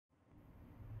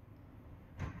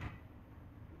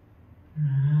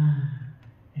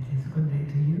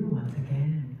once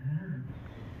again.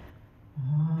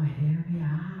 Oh, here we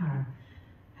are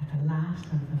at the last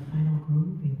of the final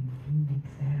group in Phoenix,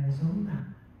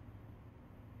 Arizona.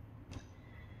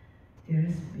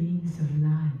 Dearest beings of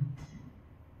light,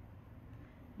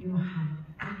 you have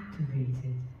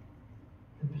activated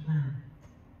the planet.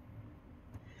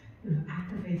 You've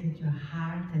activated your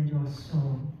heart and your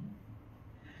soul.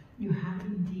 You have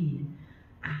indeed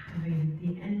activated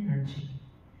the energy,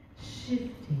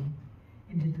 shifting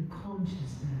into the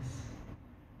consciousness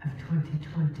of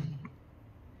 2020.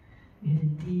 We had a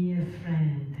dear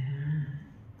friend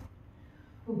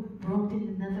who brought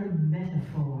in another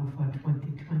metaphor for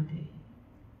 2020.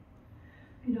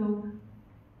 You know,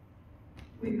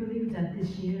 we believe that this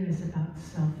year is about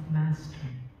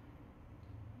self-mastery.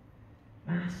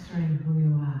 Mastering who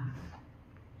you are.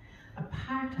 A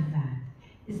part of that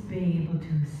is being able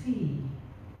to see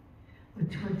with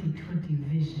 2020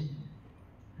 vision.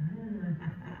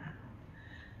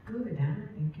 Good, huh?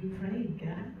 Thank you, Frank.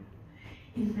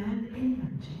 In that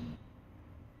energy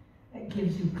that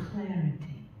gives you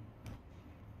clarity,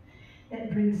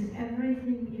 that brings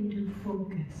everything into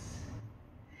focus.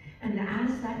 And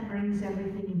as that brings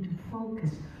everything into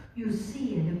focus, you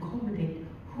see and accommodate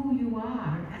who you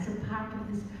are as a part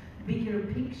of this bigger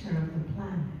picture of the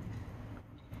planet.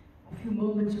 A few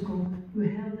moments ago, you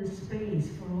held the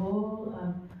space for all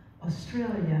of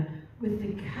Australia with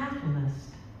the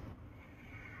catalyst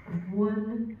of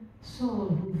one soul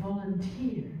who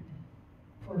volunteered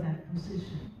for that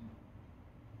position.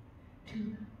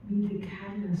 To be the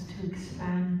catalyst to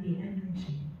expand the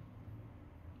energy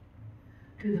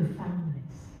to the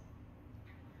families,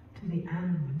 to the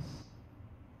animals,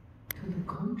 to the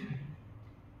country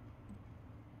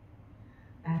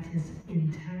that is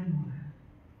in turmoil.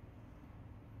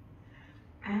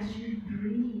 As you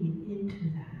breathe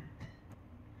into that,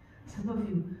 some of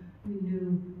you we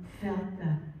knew felt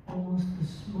almost the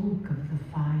smoke of the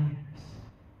fires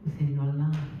within your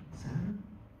lungs,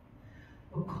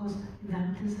 because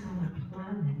that is how the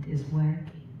planet is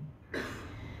working.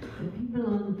 The people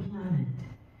on the planet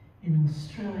in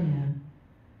Australia,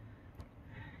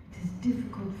 it is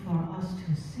difficult for us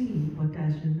to see, but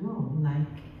as you know,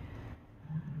 like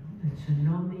the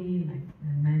tsunami, like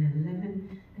the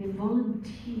 9/11, they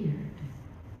volunteered,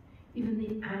 even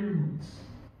the animals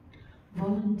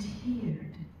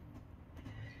volunteered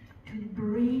to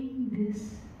bring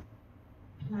this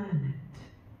planet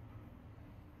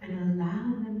and allow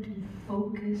them to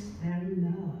focus their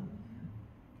love,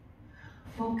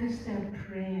 focus their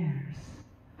prayers,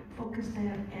 focus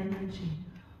their energy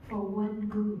for one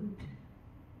good: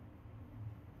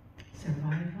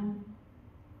 survival,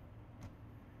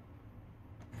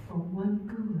 for one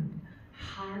good,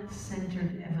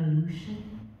 heart-centered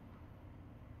evolution.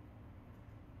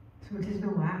 So it is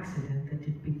no accident that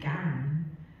it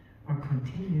began or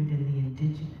continued in the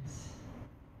indigenous,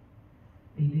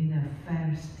 maybe the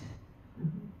first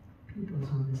peoples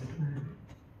on this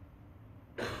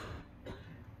planet.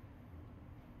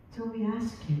 So we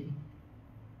ask you,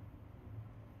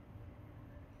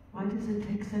 why does it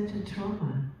take such a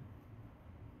trauma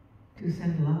to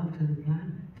send love to the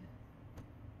planet?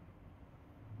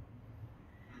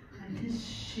 Let us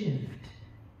shift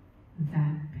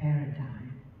that paradigm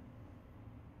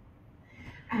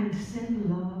and send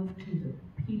love to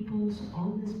the peoples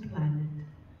on this planet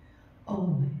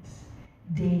always,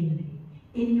 daily,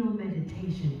 in your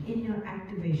meditation, in your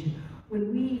activation.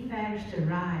 When we first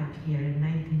arrived here in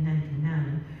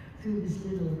 1999 through this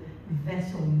little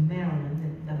vessel, Maryland,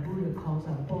 that the Buddha calls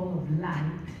a ball of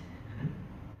light,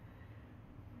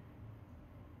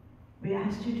 we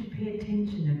asked you to pay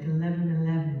attention at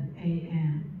 11:11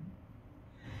 a.m.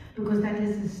 because that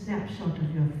is a snapshot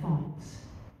of your thoughts,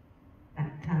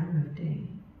 that time of day.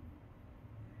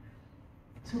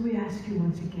 So we ask you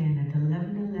once again at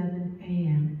 11:11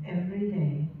 a.m. every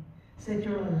day, set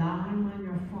your alarm on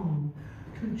your phone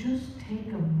to just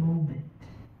take a moment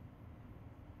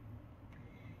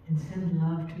and send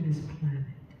love to this planet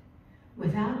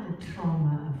without the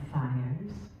trauma of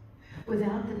fires,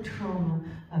 without the trauma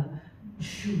of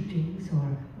shootings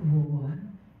or war.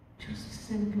 Just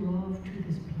send love to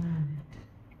this planet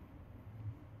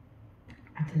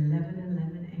at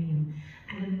 11:11 a.m.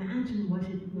 and imagine what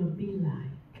it will be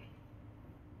like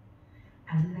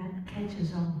as that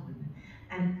catches on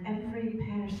and every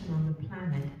person on the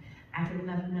planet at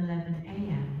 11:11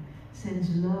 a.m.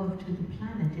 sends love to the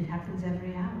planet. It happens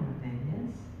every hour then,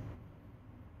 yes?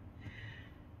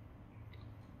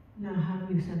 Now, how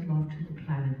do you send love to the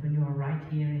planet when you're right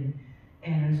here in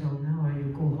Arizona, or you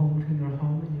go home to your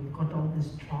home and you've got all this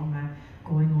trauma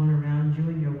going on around you,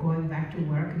 and you're going back to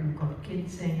work and you've got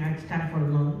kids saying, it's time for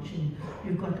lunch,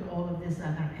 got all of this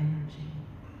other energy.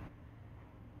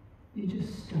 You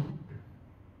just stop,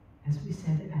 as we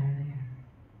said earlier.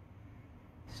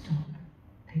 Stop.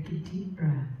 Take a deep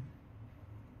breath.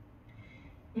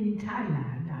 In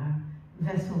Thailand, our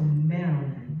vessel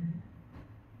Marilyn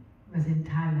was in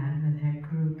Thailand with her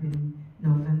group in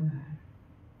November.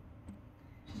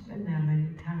 She's been there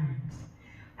many times.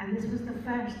 And this was the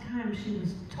first time she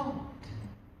was taught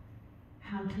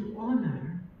how to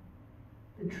honor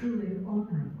the truly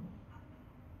honorable.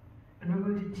 And we're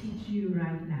going to teach you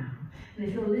right now. And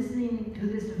if you're listening to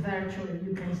this virtually,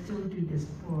 you can still do this,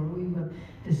 or we will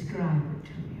describe it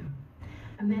to you.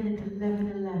 And then at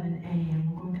 11:11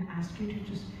 a.m., we're going to ask you to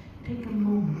just take a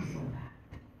moment for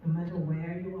that, no matter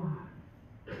where you are.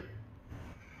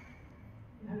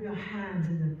 You have your hands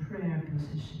in the prayer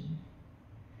position.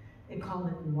 They call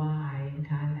it Y in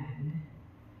Thailand.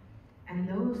 And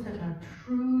those that are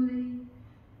truly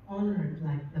honored,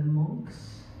 like the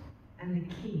monks and the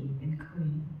king and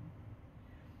queen,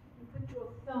 you put your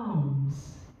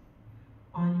thumbs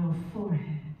on your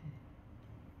forehead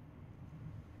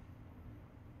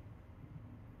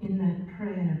in that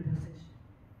prayer position.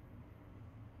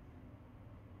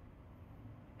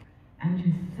 And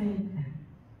you thank them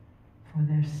for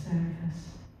their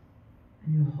service,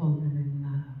 and you hold them in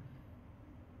love.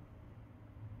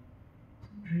 So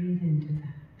breathe into that.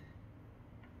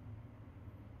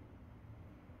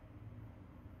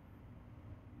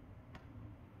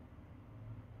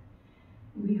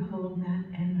 We hold that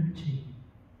energy.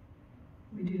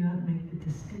 We do not make the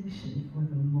distinction for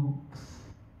the monks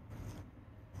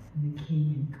and the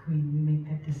king and queen. We make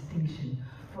that distinction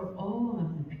for all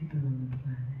of the people on the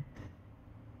planet.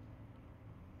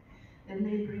 Then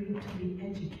they bring it to the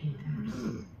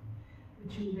educators,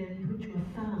 but you then put your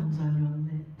thumbs on your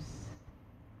lips,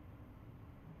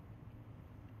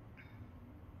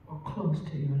 or close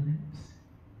to your lips,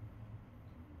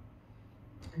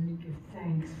 and you give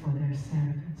thanks for their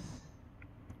service.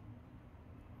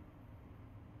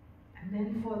 And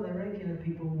then for the regular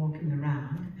people walking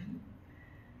around,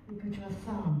 you put your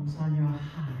thumbs on your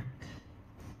heart.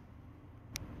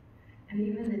 And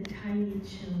even the tiny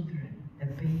children, the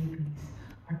babies,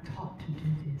 are taught to do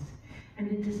this.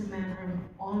 And it is a matter of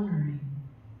honoring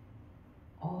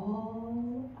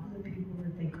all of the people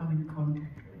that they come in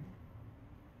contact with.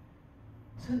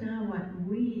 So now what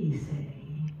we say,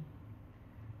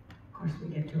 of course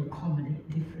we get to accommodate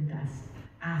different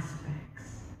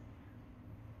aspects.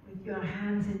 With your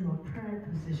hands in your prayer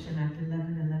position at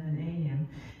 11:11 a.m.,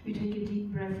 you take a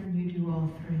deep breath and you do all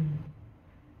three.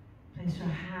 Place your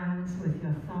hands with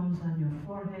your thumbs on your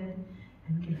forehead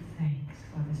and give thanks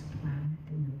for this planet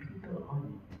and the people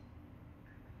on it.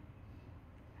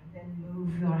 And then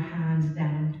move your hands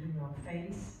down to your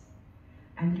face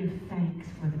and give thanks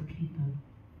for the people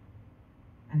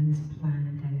and this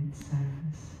planet and its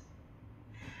service.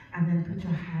 And then put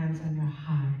your hands on your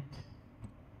heart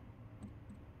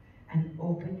and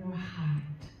open your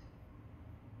heart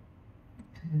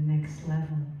to the next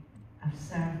level of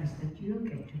service that you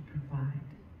get to provide.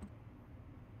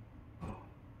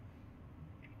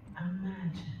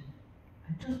 Imagine,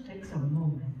 it just takes a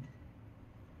moment.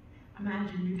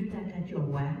 Imagine you do that at your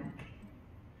work,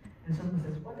 and someone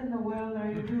says, "What in the world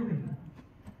are you doing?"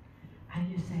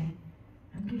 And you say,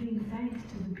 "I'm giving thanks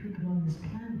to the people on this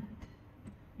planet."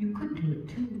 You could do it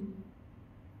too,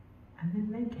 and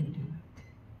then they can do it.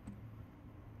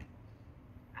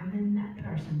 And then that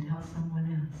person tells someone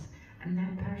else, and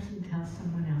that person tells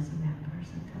someone else, and that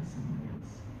person tells someone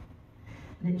else.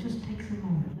 And it just takes a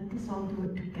moment. Let us all do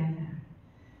it together.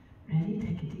 Ready?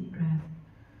 Take a deep breath.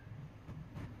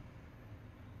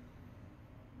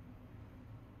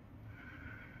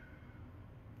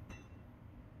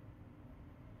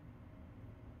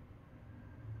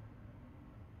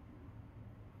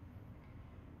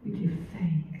 We give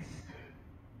thanks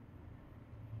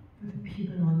for the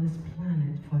people on this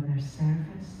planet, for their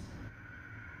service,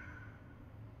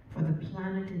 for the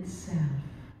planet itself.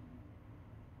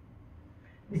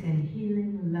 We send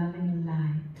healing, loving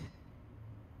light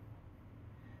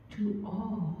to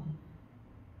all,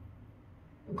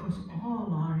 because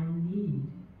all are in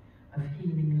need of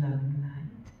healing, loving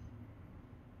light.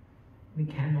 We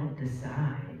cannot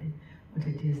decide what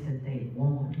it is that they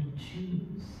want or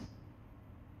choose.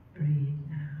 Breathe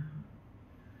now.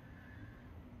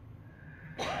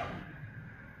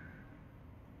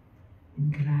 In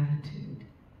gratitude.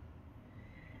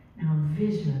 Now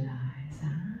visualize,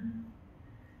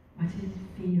 what it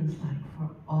feels like for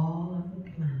all of the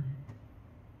planet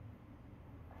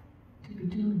to be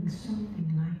doing something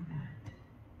like that.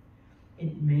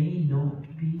 It may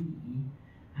not be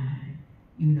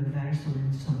universal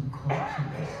in some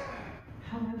cultures.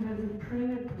 However, the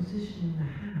prayer position in the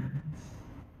hands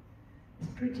is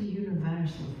pretty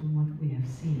universal from what we have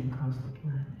seen across the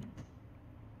planet.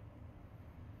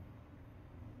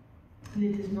 And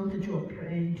it is not that you're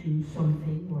praying to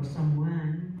something or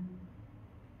someone.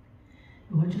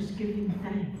 You are just giving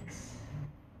thanks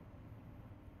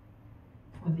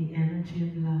for the energy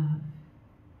of love,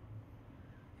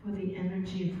 for the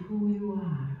energy of who you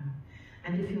are.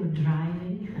 And if you're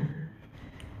driving,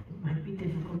 it might be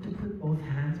difficult to put both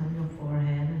hands on your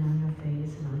forehead and on your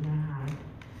face and on your heart.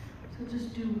 So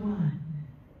just do one,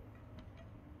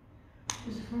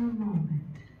 just for a moment.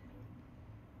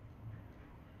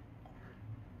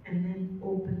 And then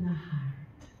open the heart.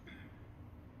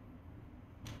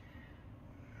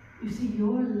 You see,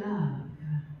 your love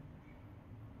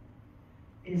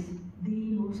is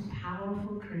the most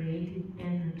powerful creative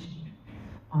energy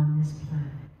on this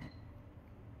planet.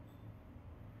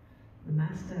 The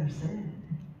Master said,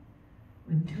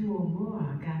 when two or more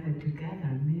are gathered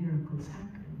together, miracles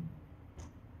happen.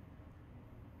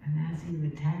 And as he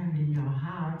returned in your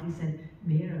heart, he said,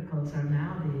 miracles are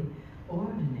now the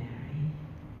ordinary.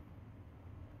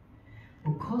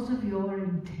 Because of your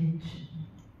intention.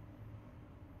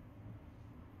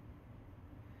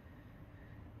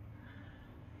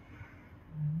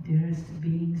 Dearest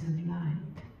beings of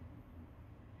light,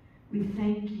 we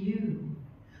thank you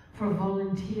for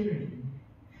volunteering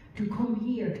to come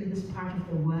here to this part of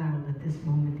the world at this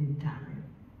moment in time.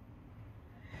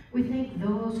 We thank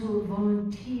those who have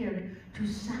volunteered to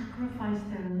sacrifice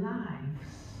their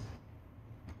lives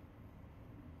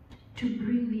to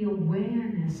bring the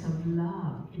awareness of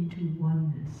love into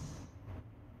oneness.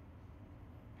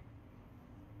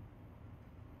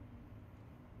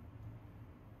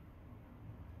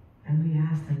 And we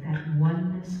ask that that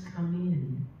oneness come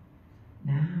in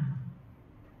now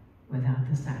without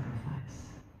the sacrifice.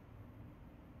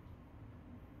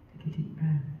 Take a deep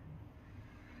breath.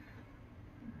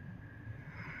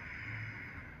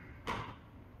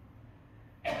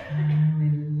 We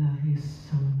love you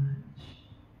so much.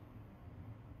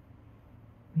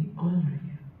 We honor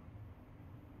you.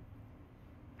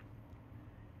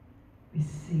 We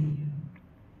see you.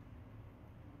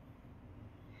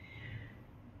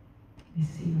 We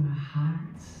see your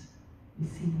hearts. We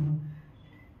see your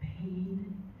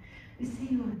pain. We see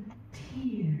your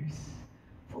tears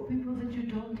for people that you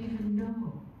don't even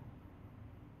know.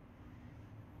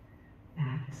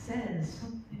 That says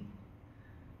something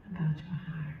about your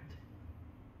heart.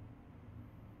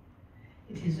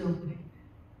 It is open.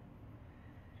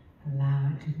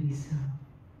 Allow it to be so.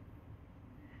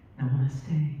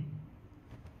 Namaste.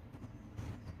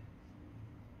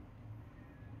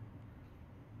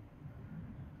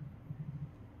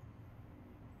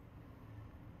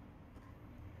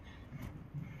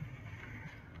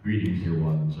 Greetings, dear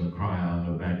ones, of Kryon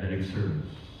of Magnetic Service.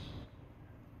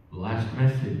 The last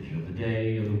message of the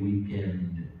day of the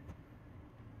weekend.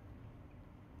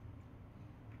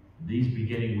 These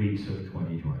beginning weeks of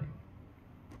 2020.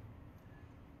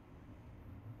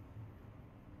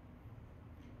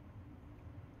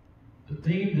 The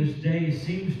theme this day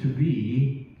seems to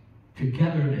be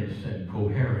togetherness and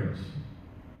coherence.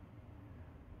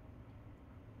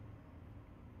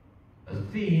 A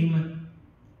theme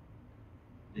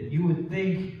that you would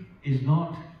think is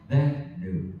not that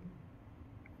new.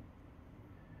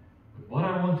 But what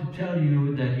I want to tell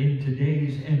you that in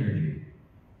today's energy,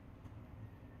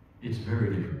 it's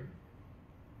very different.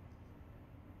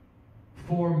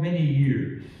 For many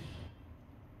years,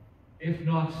 if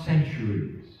not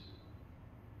centuries,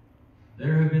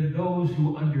 there have been those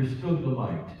who understood the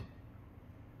light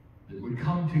that would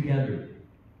come together,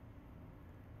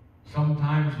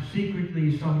 sometimes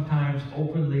secretly, sometimes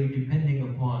openly,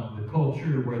 depending upon the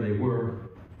culture where they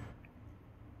were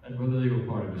and whether they were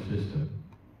part of a system.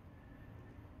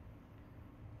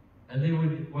 And they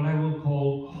would, what I will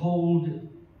call, hold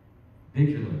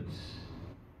vigilance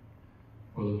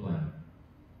for the planet.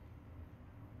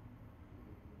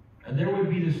 And there would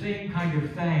be the same kind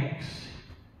of thanks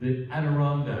that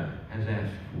Adirondack has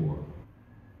asked for.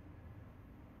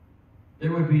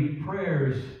 There would be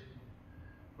prayers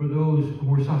for those who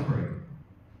were suffering,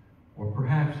 or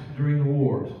perhaps during the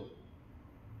wars.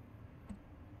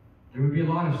 There would be a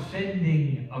lot of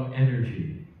sending of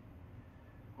energy,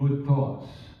 good thoughts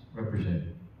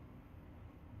represented.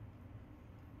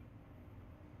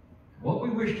 What we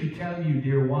wish to tell you,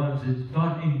 dear ones, is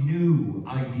not a new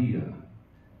idea.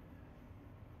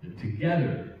 That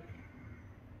together,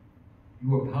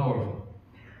 you are powerful.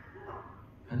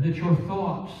 And that your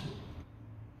thoughts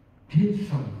did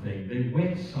something. They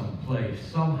went someplace,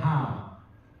 somehow.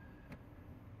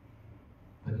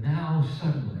 But now,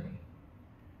 suddenly,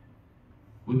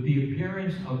 with the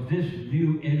appearance of this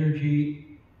new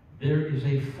energy, there is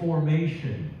a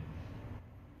formation,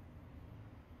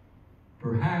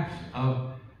 perhaps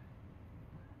of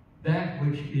that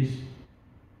which is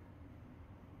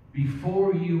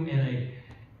before you in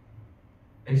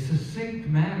a succinct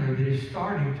manner that is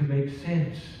starting to make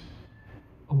sense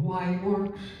of why it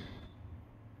works.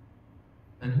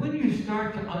 And when you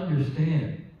start to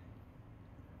understand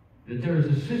that there is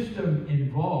a system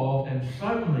involved, and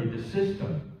suddenly the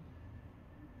system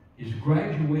is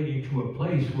graduating to a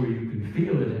place where you can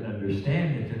feel it and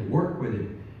understand it and work with it,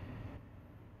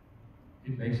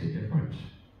 it makes a difference.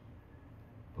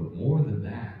 But more than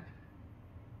that,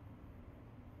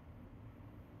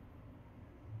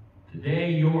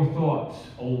 today your thoughts,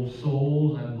 old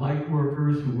souls and light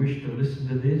workers who wish to listen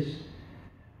to this,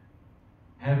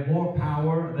 have more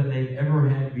power than they've ever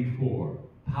had before.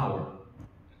 Power.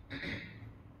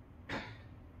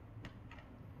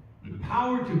 The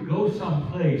power to go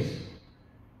someplace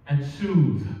and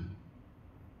soothe.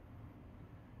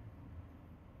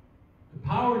 The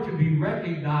power to be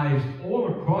recognized all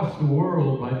across the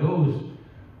world by those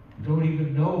who don't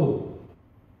even know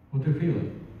what they're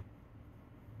feeling.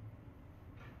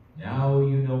 Now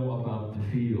you know about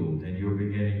the field, and you're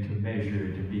beginning to measure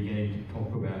it and beginning to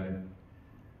talk about it.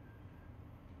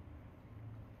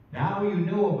 Now you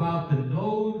know about the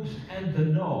nodes and the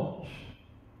nulls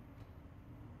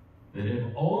that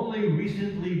have only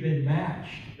recently been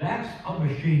matched. That's a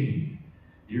machine,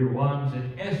 dear ones,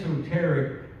 an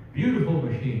esoteric, beautiful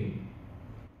machine.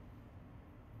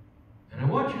 And I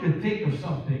want you to think of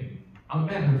something, a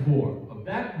metaphor of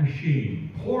that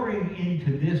machine pouring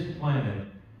into this planet,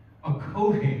 a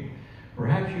coating.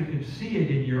 Perhaps you can see it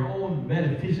in your own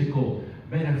metaphysical,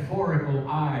 metaphorical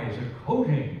eyes, a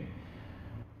coating.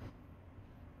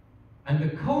 And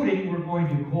the coating we're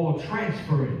going to call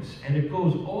transference, and it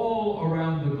goes all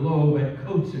around the globe and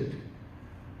coats it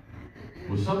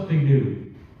with something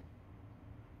new.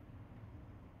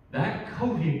 That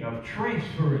coating of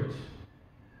transference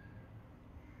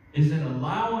is an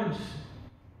allowance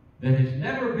that has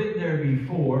never been there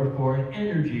before for an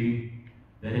energy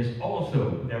that has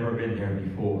also never been there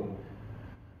before,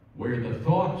 where the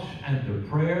thoughts and the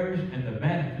prayers and the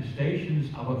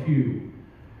manifestations of a few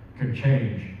can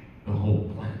change the whole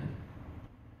planet,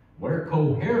 where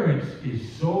coherence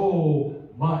is so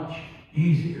much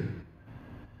easier,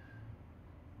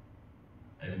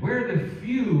 and where the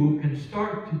few can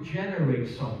start to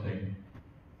generate something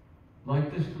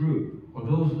like this group or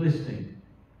those listening,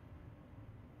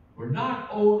 where not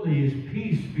only is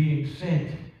peace being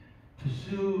sent to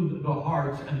soothe the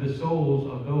hearts and the souls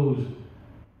of those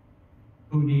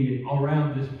who need it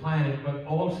around this planet, but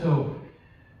also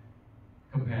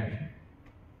compassion.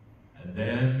 And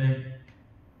then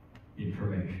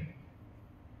information.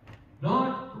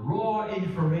 Not raw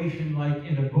information like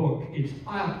in a book.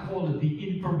 I'll call it the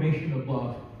information of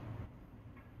love.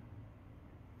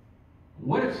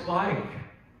 What it's like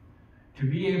to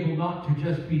be able not to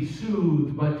just be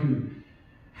soothed, but to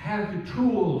have the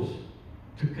tools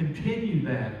to continue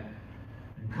that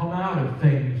and come out of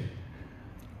things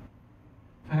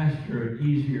faster and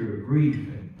easier, grief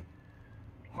and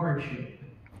hardship.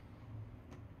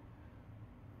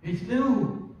 It's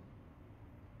new.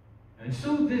 And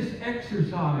so this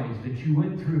exercise that you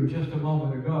went through just a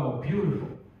moment ago, beautiful,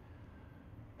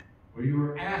 where you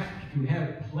were asked to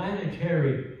have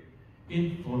planetary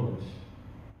influence,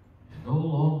 is no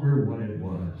longer what it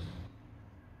was.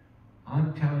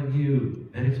 I'm telling you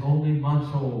that it's only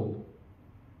months old.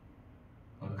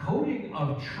 A coating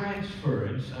of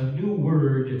transference, a new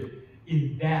word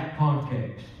in that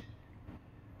context,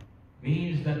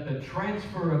 means that the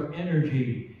transfer of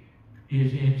energy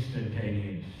is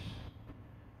instantaneous.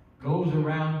 Goes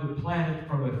around the planet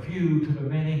from a few to the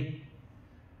many,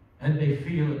 and they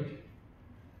feel it.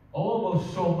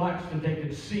 Almost so much that they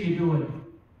can see you doing it.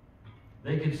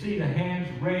 They can see the hands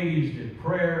raised in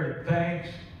prayer and thanks,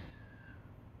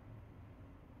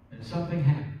 and something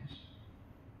happens.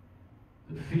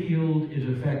 The field is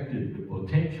affected, the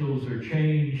potentials are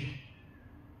changed,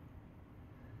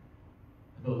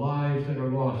 and the lives that are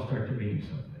lost start to mean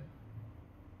something.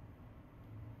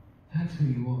 That's who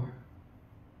you are.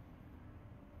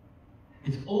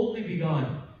 It's only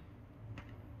begun.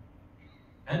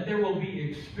 And there will be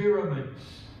experiments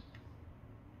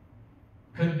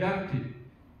conducted,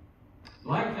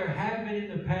 like there have been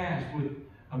in the past, with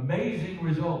amazing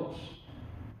results,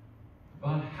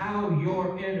 about how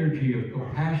your energy of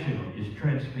compassion is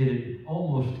transmitted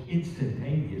almost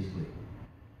instantaneously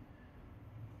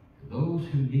to those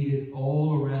who need it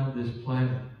all around this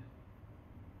planet.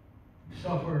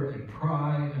 suffer and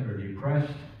cry and are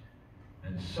depressed,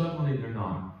 and suddenly they're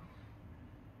not.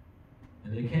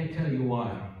 And they can't tell you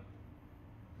why.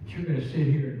 But you're going to sit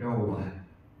here and know why.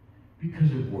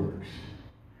 Because it works.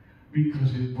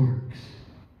 Because it works.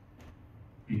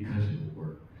 Because it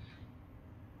works.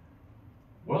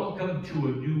 Welcome to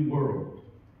a new world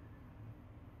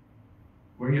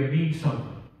where you mean something.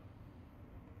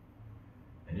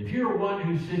 And if you're one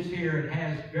who sits here and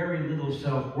has very little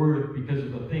self-worth because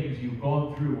of the things you've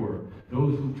gone through or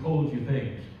those who told you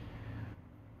things,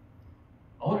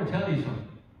 I want to tell you something.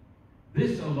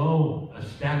 This alone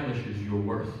establishes your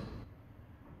worth.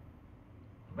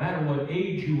 No matter what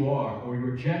age you are, or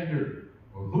your gender,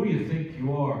 or who you think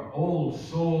you are, old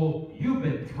soul, you've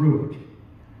been through it.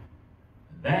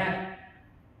 That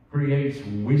creates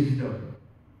wisdom,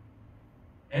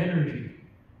 energy,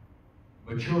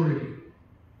 maturity,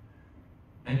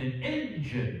 and an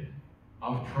engine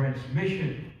of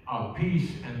transmission of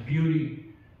peace and beauty.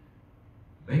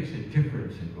 Makes a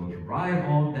difference and goes right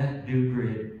on that new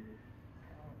grid.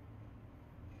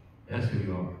 That's who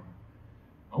you are.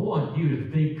 I want you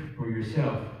to think for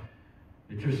yourself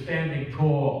that you're standing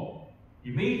tall.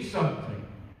 You mean something.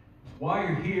 It's why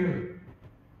you're here.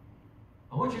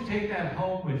 I want you to take that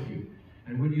home with you.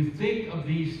 And when you think of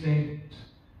these things,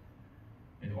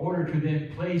 in order to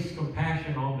then place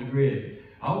compassion on the grid,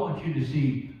 I want you to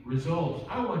see results.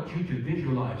 I want you to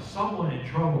visualize someone in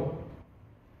trouble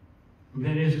who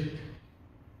then isn't.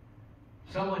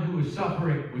 Someone who is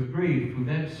suffering with grief who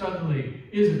then suddenly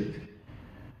isn't.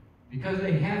 Because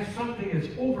they have something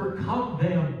that's overcome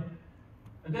them.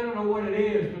 And they don't know what it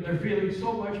is, but they're feeling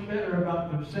so much better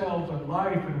about themselves and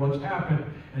life and what's happened.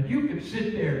 And you can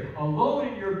sit there alone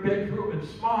in your bedroom and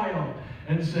smile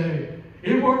and say,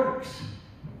 it works.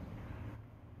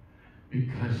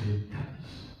 Because it does.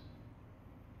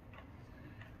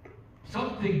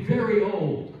 Something very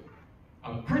old,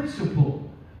 a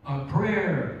principle, a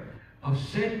prayer of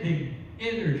sending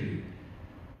energy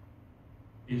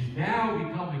is now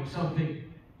becoming something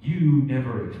you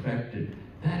never expected.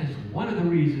 That is one of the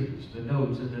reasons the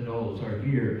nodes and the nulls are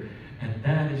here. And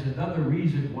that is another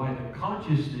reason why the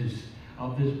consciousness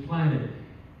of this planet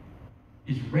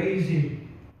is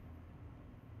raising.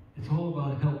 It's all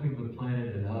about helping the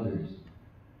planet and others.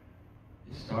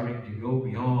 It's starting to go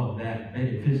beyond that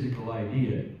metaphysical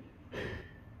idea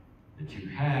that you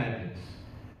had that's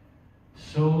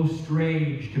so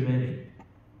strange to many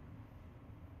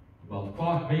about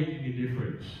thought making a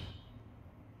difference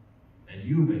and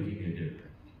you making a difference.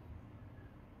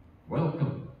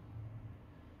 Welcome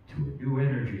to a new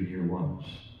energy, dear ones,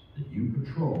 that you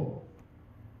control.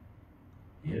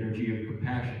 The energy of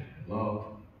compassion, love,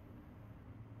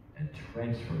 and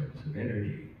transference of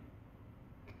energy.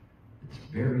 It's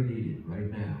very needed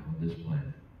right now on this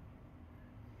planet.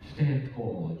 Stand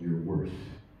tall in your worth.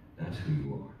 That's who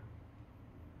you are.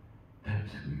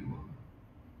 That's who you are.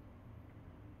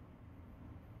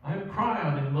 I'm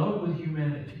Kryon, in love with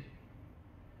humanity.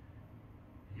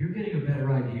 You're getting a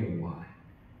better idea why.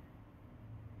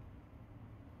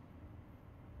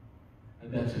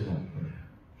 And that's enough for now.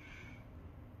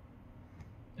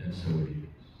 And so it is.